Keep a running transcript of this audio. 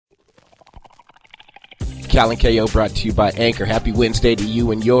Cal and KO brought to you by Anchor. Happy Wednesday to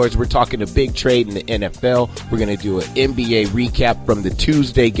you and yours. We're talking a big trade in the NFL. We're going to do an NBA recap from the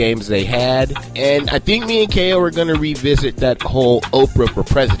Tuesday games they had. And I think me and KO are going to revisit that whole Oprah for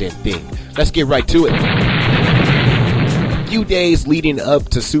President thing. Let's get right to it. Few days leading up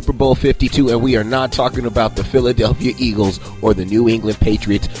to Super Bowl 52, and we are not talking about the Philadelphia Eagles or the New England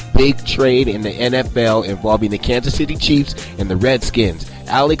Patriots. Big trade in the NFL involving the Kansas City Chiefs and the Redskins.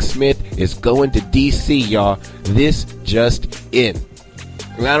 Alex Smith is going to D.C., y'all. This just in.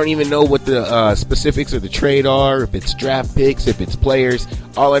 And I don't even know what the specifics of the trade are, if it's draft picks, if it's players.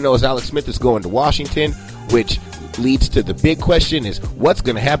 All I know is Alex Smith is going to Washington, which leads to the big question is what's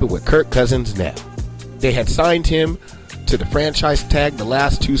going to happen with Kirk Cousins now? They had signed him to the franchise tag the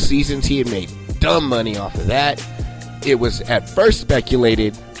last 2 seasons. He had made dumb money off of that. It was at first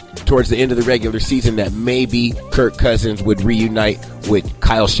speculated towards the end of the regular season that maybe Kirk Cousins would reunite with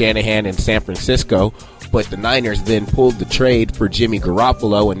Kyle Shanahan in San Francisco, but the Niners then pulled the trade for Jimmy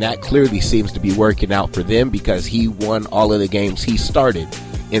Garoppolo, and that clearly seems to be working out for them because he won all of the games he started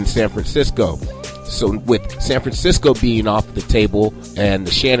in San Francisco. So with San Francisco being off the table and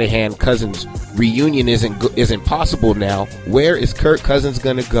the Shanahan-Cousins reunion isn't possible now, where is Kirk Cousins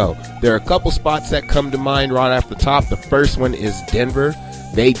going to go? There are a couple spots that come to mind right off the top. The first one is Denver.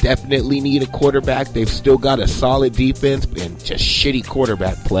 They definitely need a quarterback. They've still got a solid defense and just shitty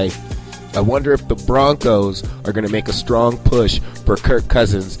quarterback play. I wonder if the Broncos are going to make a strong push for Kirk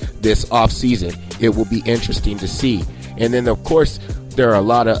Cousins this offseason. It will be interesting to see. And then, of course, there are a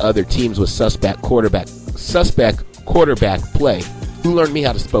lot of other teams with suspect quarterback play. Who learned me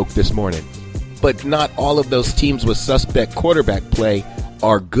how to spoke this morning? But not all of those teams with suspect quarterback play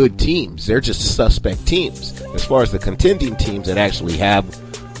are good teams. They're just suspect teams. As far as the contending teams that actually have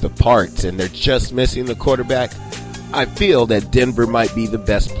the parts and they're just missing the quarterback, I feel that Denver might be the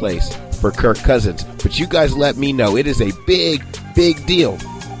best place for Kirk Cousins. But you guys let me know. It is a big, big deal.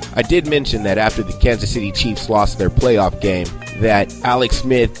 I did mention that after the Kansas City Chiefs lost their playoff game, that Alex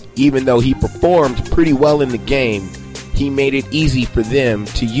Smith, even though he performed pretty well in the game, he made it easy for them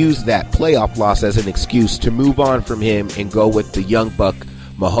to use that playoff loss as an excuse to move on from him and go with the young buck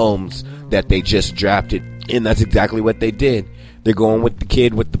Mahomes that they just drafted. And that's exactly what they did. They're going with the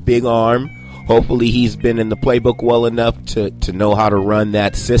kid with the big arm. Hopefully he's been in the playbook well enough to know how to run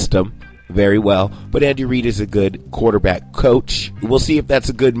that system very well. But Andy Reid is a good quarterback coach. We'll see if that's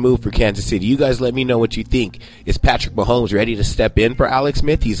a good move for Kansas City. You guys let me know what you think. Is Patrick Mahomes ready to step in for Alex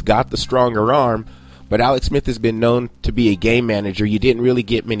Smith? He's got the stronger arm, but Alex Smith has been known to be a game manager. You didn't really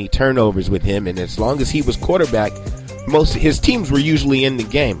get many turnovers with him, and as long as he was quarterback, most of his teams were usually in the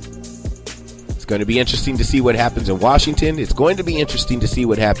game. It's going to be interesting to see what happens in Washington. It's going to be interesting to see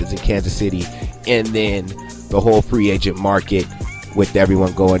what happens in Kansas City, and then the whole free agent market with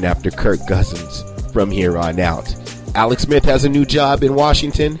everyone going after Kirk Cousins from here on out. Alex Smith has a new job in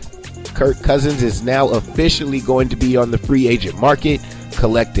Washington. Kirk Cousins is now officially going to be on the free agent market,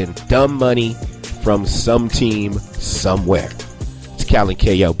 collecting dumb money from some team somewhere. It's Cal and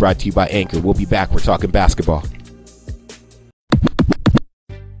KO, brought to you by Anchor. We'll be back. We're talking basketball.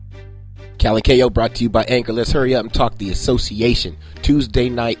 Cal and KO brought to you by Anchor. Let's hurry up and talk the association. Tuesday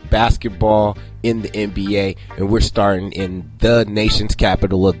night basketball in the NBA, and we're starting in the nation's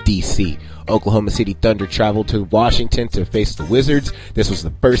capital of D.C. Oklahoma City Thunder traveled to Washington to face the Wizards. This was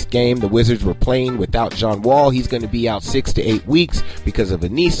the first game the Wizards were playing without John Wall. He's going to be out 6 to 8 weeks because of a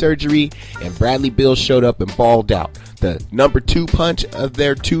knee surgery, and Bradley Beal showed up and balled out. The number 2 punch of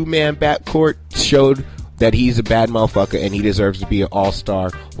their two-man backcourt showed that he's a bad motherfucker and he deserves to be an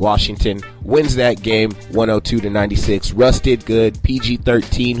all-star. Washington wins that game 102-96. Russ did good.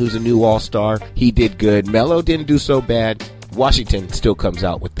 PG-13, who's a new all-star, he did good. Melo didn't do so bad. Washington still comes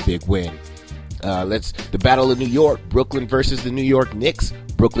out with the big win. The Battle of New York, Brooklyn versus the New York Knicks.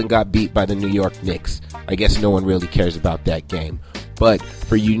 Brooklyn got beat by the New York Knicks. I guess no one really cares about that game. But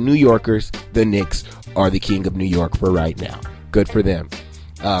for you New Yorkers, the Knicks are the king of New York for right now. Good for them.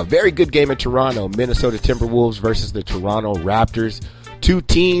 Very good game in Toronto. Minnesota Timberwolves versus the Toronto Raptors. Two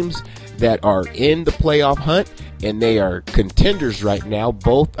teams that are in the playoff hunt, and they are contenders right now.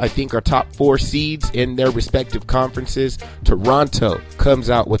 Both, I think, are top 4 seeds in their respective conferences. Toronto comes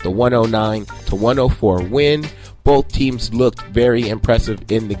out with a 109-104 win. Both teams looked very impressive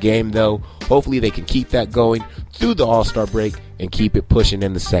in the game, though. Hopefully they can keep that going through the All-Star break and keep it pushing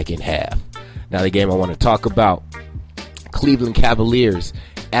in the second half. Now the game I want to talk about, Cleveland Cavaliers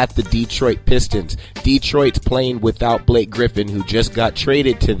at the Detroit Pistons. Detroit's playing without Blake Griffin, who just got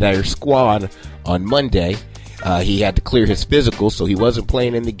traded to their squad on Monday. He had to clear his physical, so he wasn't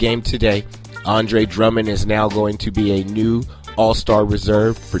playing in the game today. Andre Drummond is now going to be a new All-Star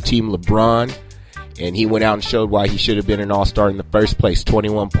reserve for Team LeBron. and he went out and showed why he should have been an all-star in the first place.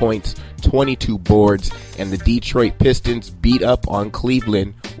 21 points, 22 boards, and the Detroit Pistons beat up on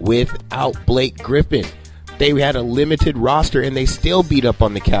Cleveland without Blake Griffin. They had a limited roster, and they still beat up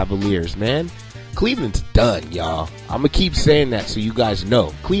on the Cavaliers, man. Cleveland's done, y'all. I'm going to keep saying that so you guys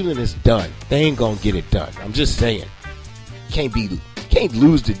know. Cleveland is done. They ain't going to get it done. I'm just saying. Can't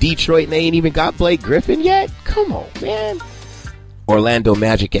lose to Detroit and they ain't even got Blake Griffin yet? Come on, man. Orlando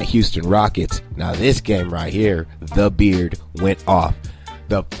Magic at Houston Rockets. Now this game right here, the beard went off.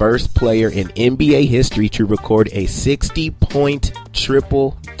 The first player in NBA history to record a 60-point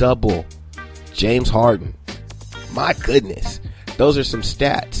triple-double. James Harden. My goodness. Those are some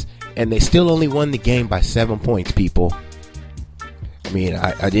stats. And they still only won the game by 7 points, people. I mean,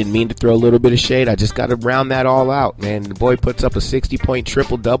 I didn't mean to throw a little bit of shade. I just got to round that all out, man. The boy puts up a 60-point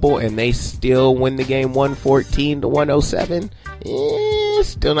triple-double, and they still win the game 114-107.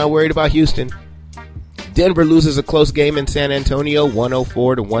 Still not worried about Houston. Denver loses a close game in San Antonio,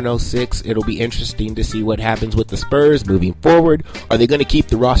 104-106. It'll be interesting to see what happens with the Spurs moving forward. Are they going to keep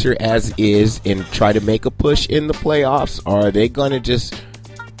the roster as is and try to make a push in the playoffs? Or are they going to just,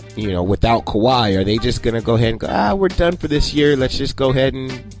 without Kawhi, are they just going to go ahead and go, we're done for this year. Let's just go ahead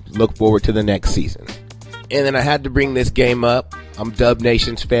and look forward to the next season. And then I had to bring this game up. I'm Dub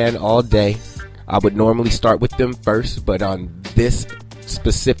Nations fan all day. I would normally start with them first, but on this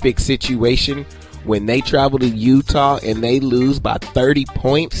specific situation, when they travel to Utah and they lose by 30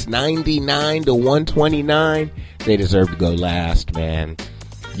 points, 99-129, they deserve to go last, man.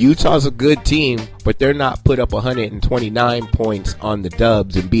 Utah's a good team, but they're not put up 129 points on the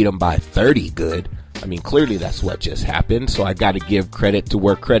Dubs and beat them by 30 good. I mean, clearly that's what just happened, so I got to give credit to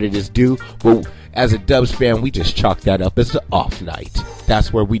where credit is due. But as a Dubs fan, we just chalk that up as the off night.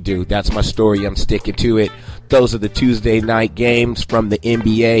 That's where we do. That's my story. I'm sticking to it. Those are the Tuesday night games from the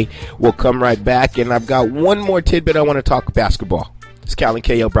NBA. We'll come right back, and I've got one more tidbit I want to talk basketball. It's Cal and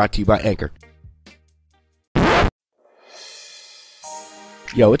KO brought to you by Anchor.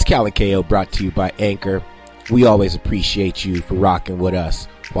 Yo, it's Cal and KO brought to you by Anchor. We always appreciate you for rocking with us.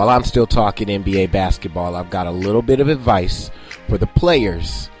 While I'm still talking NBA basketball, I've got a little bit of advice for the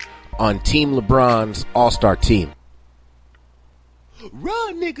players on Team LeBron's All-Star team.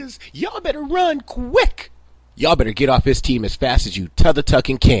 Run, niggas. Y'all better run quick. Y'all better get off his team as fast as you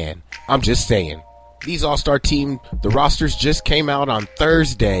tether-tucking can. I'm just saying. These All-Star team, the rosters just came out on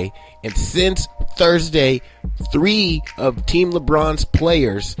Thursday, and since Thursday, 3 of Team LeBron's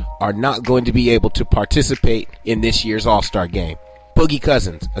players are not going to be able to participate in this year's All-Star game. Boogie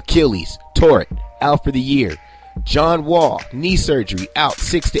Cousins, Achilles, tore it, out for the year. John Wall, knee surgery, out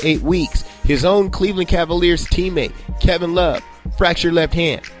 6 to 8 weeks. His own Cleveland Cavaliers teammate, Kevin Love, fractured left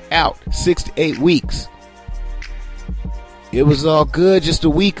hand, out 6 to 8 weeks. It was all good just a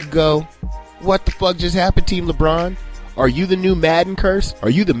week ago. What the fuck just happened, Team LeBron? Are you the new Madden curse? Are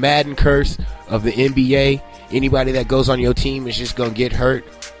you the Madden curse of the NBA? Anybody that goes on your team is just going to get hurt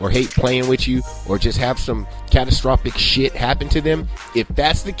or hate playing with you or just have some catastrophic shit happen to them? If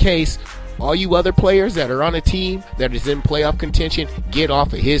that's the case, all you other players that are on a team that is in playoff contention, get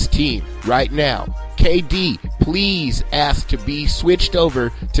off of his team right now. KD, please ask to be switched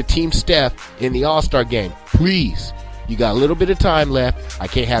over to Team Steph in the All-Star game. Please. You got a little bit of time left. I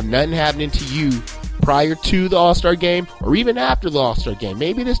can't have nothing happening to you prior to the All-Star game or even after the All-Star game.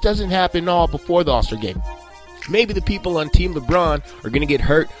 Maybe this doesn't happen all before the All-Star game. Maybe the people on Team LeBron are going to get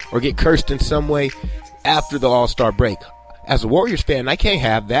hurt or get cursed in some way after the All-Star break. As a Warriors fan, I can't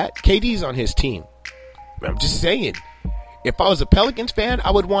have that. KD's on his team. I'm just saying. If I was a Pelicans fan,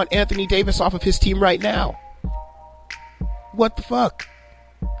 I would want Anthony Davis off of his team right now. What the fuck?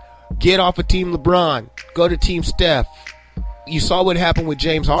 Get off of Team LeBron. Go to Team Steph. You saw what happened with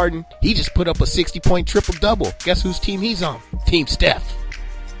James Harden. He just put up a 60-point triple-double. Guess whose team he's on? Team Steph.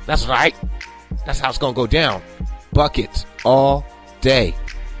 That's right. That's how it's going to go down. Buckets all day.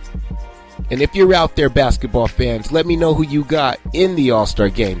 And if you're out there, basketball fans, let me know who you got in the All-Star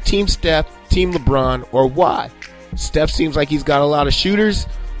game. Team Steph, Team LeBron, or why? Steph seems like he's got a lot of shooters.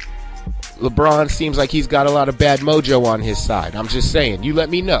 LeBron seems like he's got a lot of bad mojo on his side. I'm just saying. You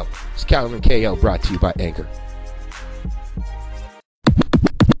let me know. It's Calvin KO brought to you by Anchor.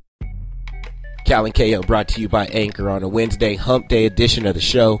 Cal and KO brought to you by Anchor on a Wednesday hump day edition of the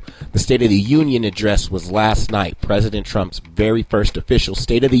show. The State of the Union address was last night, President Trump's very first official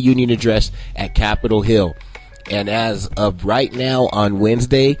State of the Union address at Capitol Hill. And as of right now on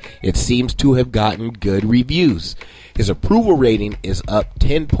Wednesday, it seems to have gotten good reviews. His approval rating is up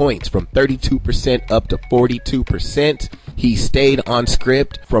 10 points from 32% up to 42%. He stayed on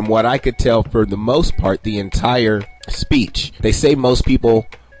script from what I could tell for the most part the entire speech. They say most people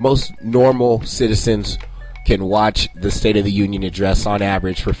most normal citizens can watch the State of the Union address on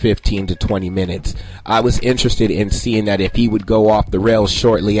average for 15 to 20 minutes. I was interested in seeing that if he would go off the rails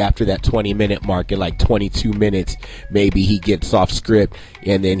shortly after that 20-minute mark, at like 22 minutes, maybe he gets off script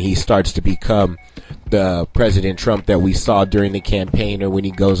and then he starts to become the President Trump that we saw during the campaign or when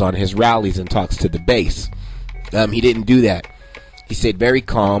he goes on his rallies and talks to the base. He didn't do that. He stayed very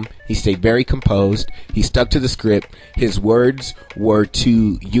calm. He stayed very composed. He stuck to the script. His words were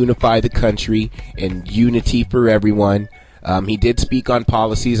to unify the country and unity for everyone. He did speak on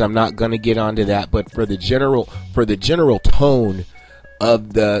policies. I'm not going to get onto that, but for the general tone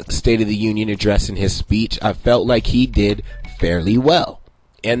of the State of the Union address in his speech, I felt like he did fairly well.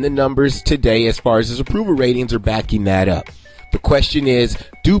 And the numbers today, as far as his approval ratings, are backing that up. The question is,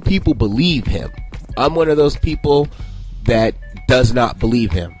 do people believe him? I'm one of those people that does not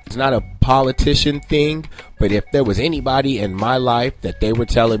believe him. It's not a politician thing, but if there was anybody in my life that they were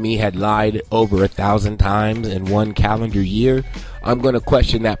telling me had lied over 1,000 times in one calendar year, I'm going to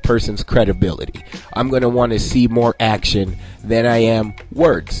question that person's credibility. I'm going to want to see more action than I am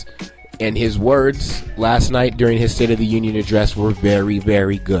words. And his words last night during his State of the Union address were very,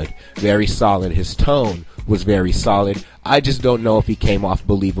 very good. Very solid. His tone was very solid. I just don't know if he came off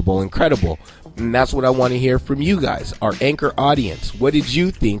believable and credible. And that's what I want to hear from you guys, our Anchor audience. What did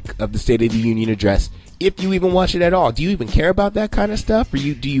you think of the State of the Union address? If you even watch it at all, do you even care about that kind of stuff?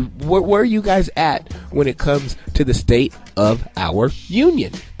 Or where are you guys at when it comes to the state of our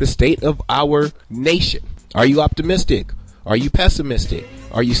union, the state of our nation? Are you optimistic? Are you pessimistic?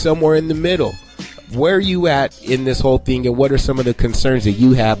 Are you somewhere in the middle? Where are you at in this whole thing, and what are some of the concerns that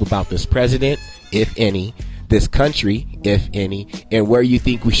you have about this president, if any, this country, if any, and where you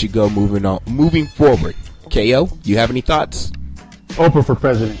think we should go moving forward? KO, you have any thoughts? Oprah for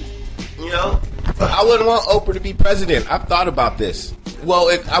president. You know, I wouldn't want Oprah to be president. I've thought about this. Well,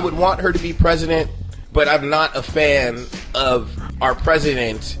 I would want her to be president, but I'm not a fan of our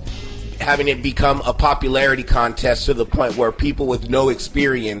president having it become a popularity contest to the point where people with no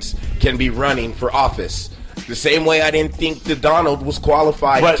experience can be running for office. The same way I didn't think that Donald was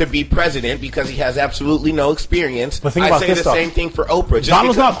qualified to be president because he has absolutely no experience. But think about I say the same thing for Oprah.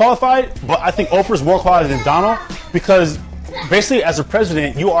 Donald's not qualified, but I think Oprah's more qualified than Donald because basically as a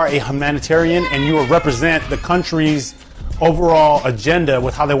president, you are a humanitarian and you will represent the country's overall agenda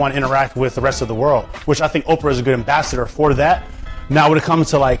with how they want to interact with the rest of the world, which I think Oprah is a good ambassador for that. Now, when it comes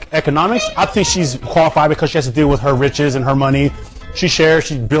to like economics, I think she's qualified because she has to deal with her riches and her money. She shares,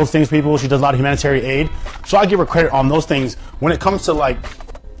 she builds things for people, she does a lot of humanitarian aid. So I give her credit on those things. When it comes to like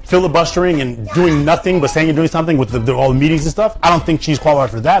filibustering and doing nothing but saying you're doing something with all the meetings and stuff, I don't think she's qualified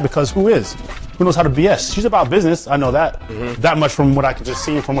for that because who is? Who knows how to BS? She's about business. I know that. That much from what I can just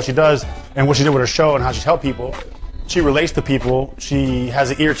see from what she does and what she did with her show and how she's helped people. She relates to people. She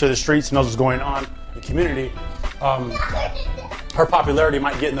has an ear to the streets, knows what's going on in the community. Her popularity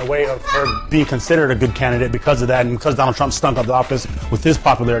might get in the way of her being considered a good candidate because of that and because Donald Trump stunk up the office with his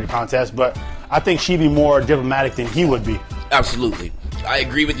popularity contest. But I think she'd be more diplomatic than he would be. Absolutely. I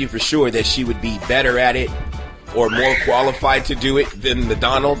agree with you for sure that she would be better at it or more qualified to do it than the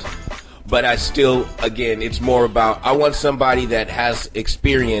Donald. But I still, again, it's more about I want somebody that has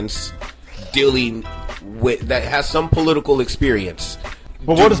experience dealing with, that has some political experiance.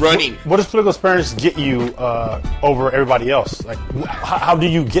 But what does political experience get you over everybody else? Like, how do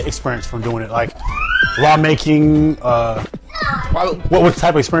you get experience from doing it? Like, lawmaking. What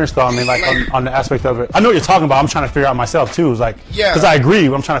type of experience though? I mean, like on the aspect of it. I know what you're talking about. I'm trying to figure out myself too. It's like, because I agree.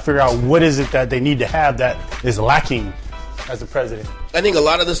 I'm trying to figure out what is it that they need to have that is lacking as the president. I think a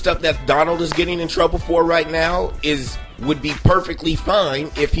lot of the stuff that Donald is getting in trouble for right now would be perfectly fine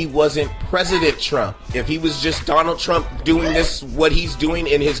if he wasn't President Trump. If he was just Donald Trump doing what he's doing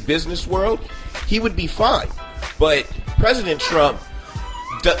in his business world, he would be fine. But President Trump,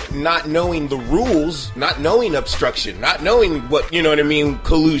 not knowing the rules, not knowing obstruction, not knowing what, you know what I mean,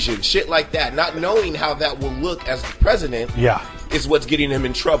 collusion, shit like that, not knowing how that will look as the president, is what's getting him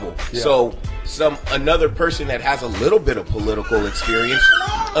in trouble. So another person that has a little bit of political experience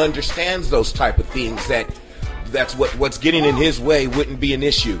understands those type of things, that's what's getting in his way wouldn't be an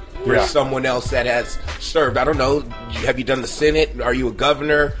issue for someone else that has served. I don't know. Have you done the Senate? Are you a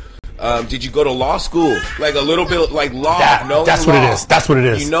governor? Did you go to law school? Like a little bit like law. That's what it is. That's what it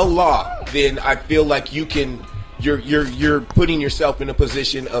is. You know law. Then I feel like you can. You're putting yourself in a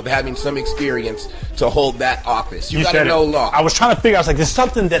position of having some experience to hold that office. You got to know law. I was trying to figure out, like, there's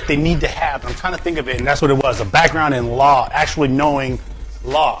something that they need to have. I'm trying to think of it, and that's what it was. A background in law, actually knowing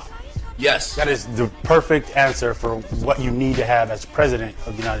law. Yes. That is the perfect answer for what you need to have as president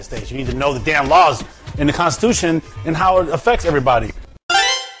of the United States. You need to know the damn laws in the Constitution and how it affects everybody.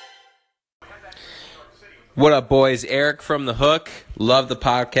 What up, boys? Eric from The Hook. Love the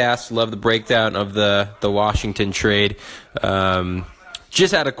podcast. Love the breakdown of the Washington trade.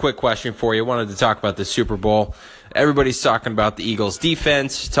 Just had a quick question for you. Wanted to talk about the Super Bowl. Everybody's talking about the Eagles'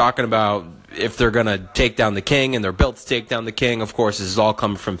 defense, talking about if they're going to take down the King, and they're built to take down the King. Of course, this is all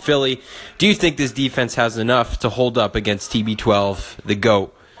coming from Philly. Do you think this defense has enough to hold up against TB12, the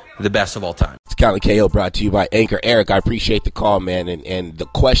GOAT, the best of all time? It's Cali KO, brought to you by Anchor. Eric, I appreciate the call, man, and the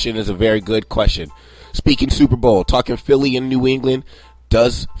question is a very good question. Speaking Super Bowl, talking Philly and New England,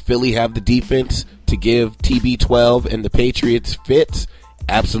 does Philly have the defense to give TB12 and the Patriots fits?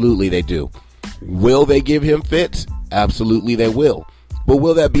 Absolutely they do. Will they give him fits? Absolutely they will. But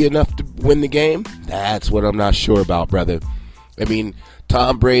will that be enough to win the game? That's what I'm not sure about, brother. I mean,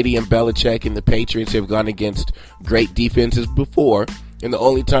 Tom Brady and Belichick and the Patriots have gone against great defenses before, and the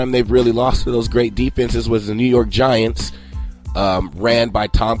only time they've really lost to those great defenses was the New York Giants, ran by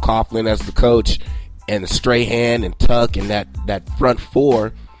Tom Coughlin as the coach, and Strahan and Tuck and that front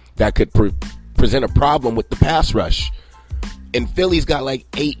four that could present a problem with the pass rush. And Philly's got like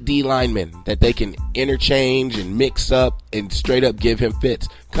 8 D linemen that they can interchange and mix up and straight up give him fits.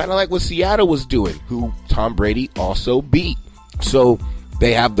 Kind of like what Seattle was doing, who Tom Brady also beat. So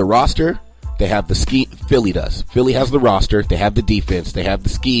they have the roster, they have the scheme. Philly does. Philly has the roster, they have the defense, they have the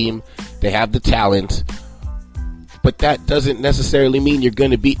scheme, they have the talent. But that doesn't necessarily mean you're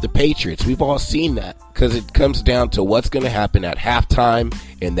going to beat the Patriots. We've all seen that because it comes down to what's going to happen at halftime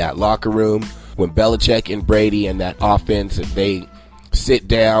in that locker room when Belichick and Brady and that offense, if they sit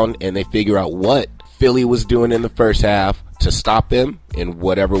down and they figure out what Philly was doing in the first half to stop them in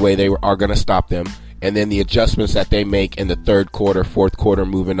whatever way they are going to stop them, and then the adjustments that they make in the third quarter, fourth quarter,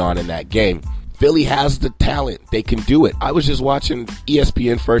 moving on in that game. Philly has the talent. They can do it. I was just watching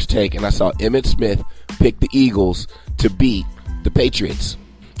ESPN First Take, and I saw Emmitt Smith pick the Eagles to beat the Patriots.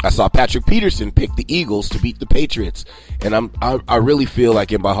 I saw Patrick Peterson pick the Eagles to beat the Patriots. And I really feel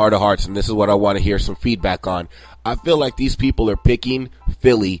like in my heart of hearts, and this is what I want to hear some feedback on, I feel like these people are picking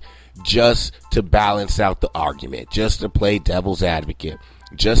Philly just to balance out the argument, just to play devil's advocate,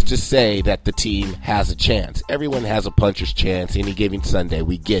 just to say that the team has a chance. Everyone has a puncher's chance any given Sunday.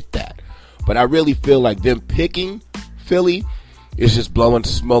 We get that. But I really feel like them picking Philly is just blowing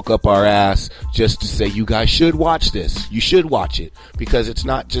smoke up our ass just to say, you guys should watch this. You should watch it because it's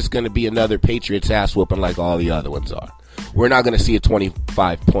not just going to be another Patriots ass whooping like all the other ones are. We're not going to see a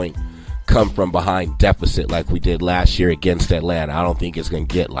 25-point come from behind deficit like we did last year against Atlanta. I don't think it's going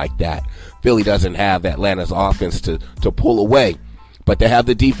to get like that. Philly doesn't have Atlanta's offense to pull away, but they have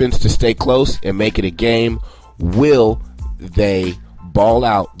the defense to stay close and make it a game. Will they ball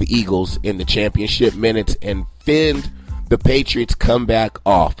out the Eagles in the championship minutes and fend the Patriots comeback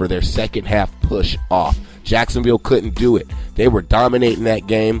off for their second half push off? Jacksonville couldn't do it. They were dominating that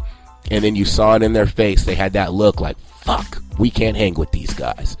game, and then you saw it in their face. They had that look like, fuck, we can't hang with these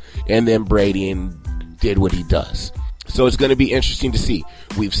guys. And then Brady did what he does. So it's going to be interesting to see.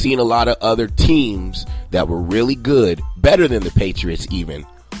 We've seen a lot of other teams that were really good, better than the Patriots even,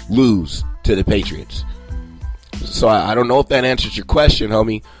 lose to the Patriots. So I don't know if that answers your question,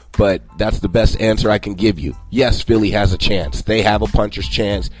 homie, but that's the best answer I can give you. Yes, Philly has a chance. They have a puncher's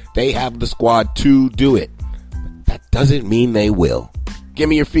chance. They have the squad to do it. But that doesn't mean they will. Give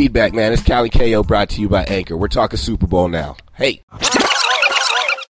me your feedback, man. It's Cali KO, brought to you by Anchor. We're talking Super Bowl now. Hey.